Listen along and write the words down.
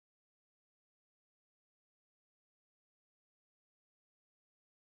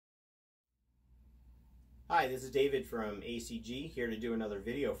Hi, this is David from ACG, here to do another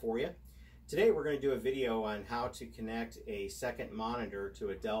video for you. Today we're going to do a video on how to connect a second monitor to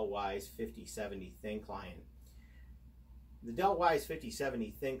a Dell Wyse 5070 thin client. The Dell Wyse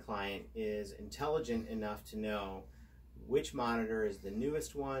 5070 thin client is intelligent enough to know which monitor is the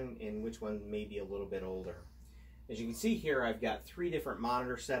newest one and which one may be a little bit older. As you can see here, I've got three different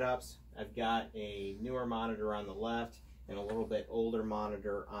monitor setups. I've got a newer monitor on the left and a little bit older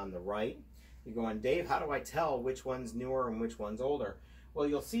monitor on the right. You're going, Dave, how do I tell which one's newer and which one's older? Well,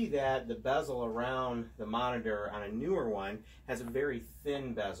 you'll see that the bezel around the monitor on a newer one has a very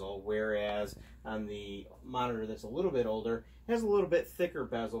thin bezel, whereas on the monitor that's a little bit older, it has a little bit thicker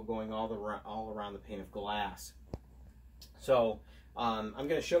bezel going all around the pane of glass. So I'm going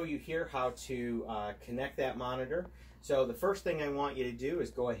to show you here how to connect that monitor. So the first thing I want you to do is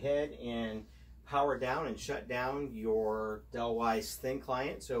go ahead and power down and shut down your Dell Wyse thin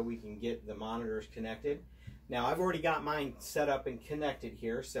client so we can get the monitors connected. Now I've already got mine set up and connected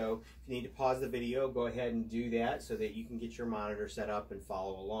here, so if you need to pause the video, go ahead and do that so that you can get your monitor set up and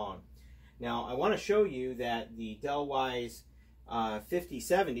follow along. Now I want to show you that the Dell Wyse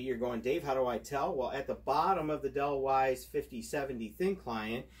 5070, you're going, Dave, how do I tell? Well, at the bottom of the Dell Wyse 5070 thin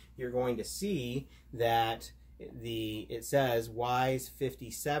client, you're going to see that it says Wyse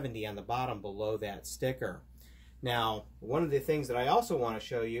 5070 on the bottom below that sticker. Now, one of the things that I also want to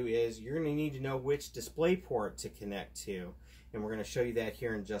show you is you're going to need to know which display port to connect to, and we're going to show you that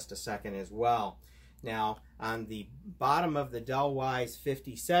here in just a second as well. Now, on the bottom of the Dell Wyse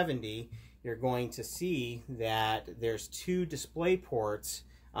 5070, you're going to see that there's two display ports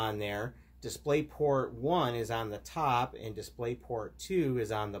on there. Display port 1 is on the top and display port 2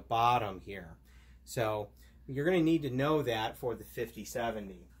 is on the bottom here. So you're going to need to know that for the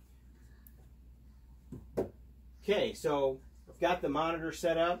 5070. Okay, so I've got the monitor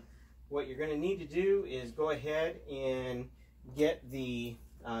set up. What you're going to need to do is go ahead and get the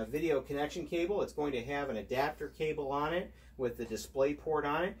video connection cable. It's going to have an adapter cable on it with the display port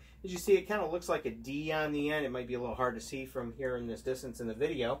on it. As you see, it kind of looks like a D on the end. It might be a little hard to see from here in this distance in the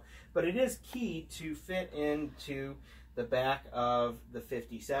video, but it is key to fit into the back of the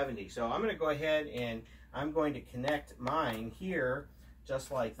 5070. So I'm going to go ahead and I'm going to connect mine here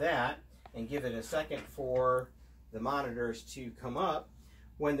just like that and give it a second for the monitors to come up.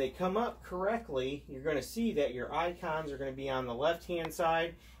 When they come up correctly, you're going to see that your icons are going to be on the left hand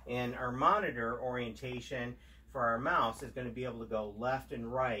side, and our monitor orientation for our mouse is going to be able to go left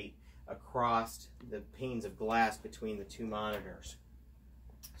and right across the panes of glass between the two monitors.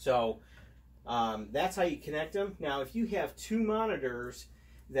 So that's how you connect them. Now if you have two monitors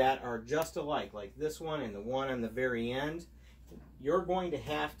that are just alike, like this one and the one on the very end, you're going to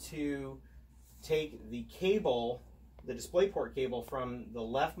have to take the cable, the display port cable from the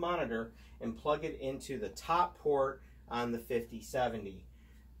left monitor and plug it into the top port on the 5070.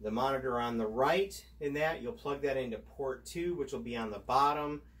 The monitor on the right, in that, you'll plug that into port 2, which will be on the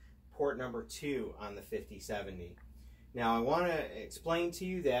bottom, port number 2 on the 5070. Now I want to explain to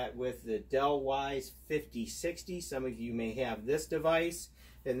you that with the Dell Wyse 5060, some of you may have this device,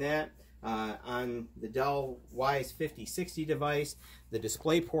 and that on the Dell Wyse 5060 device, the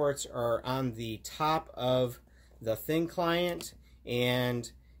display ports are on the top of the thin client,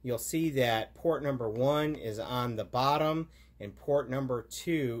 and you'll see that port number 1 is on the bottom and port number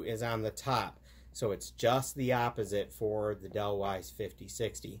 2 is on the top. So it's just the opposite for the Dell Wyse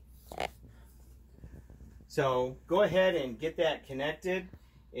 5060. So go ahead and get that connected.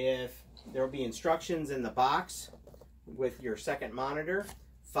 If there will be instructions in the box with your second monitor,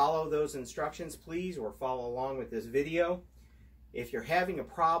 follow those instructions please, or follow along with this video. If you're having a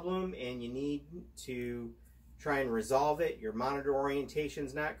problem and you need to try and resolve it, your monitor orientation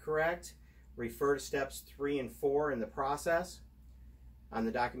is not correct, refer to steps 3 and 4 in the process on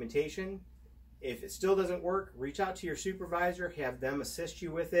the documentation. If it still doesn't work, reach out to your supervisor, have them assist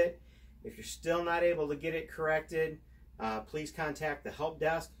you with it. If you're still not able to get it corrected, please contact the help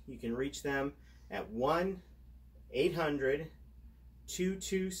desk. You can reach them at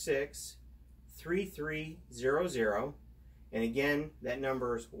 1-800-226-3300, and again, that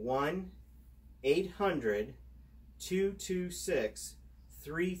number is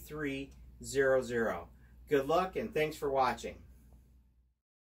 1-800-226-3300. Good luck and thanks for watching.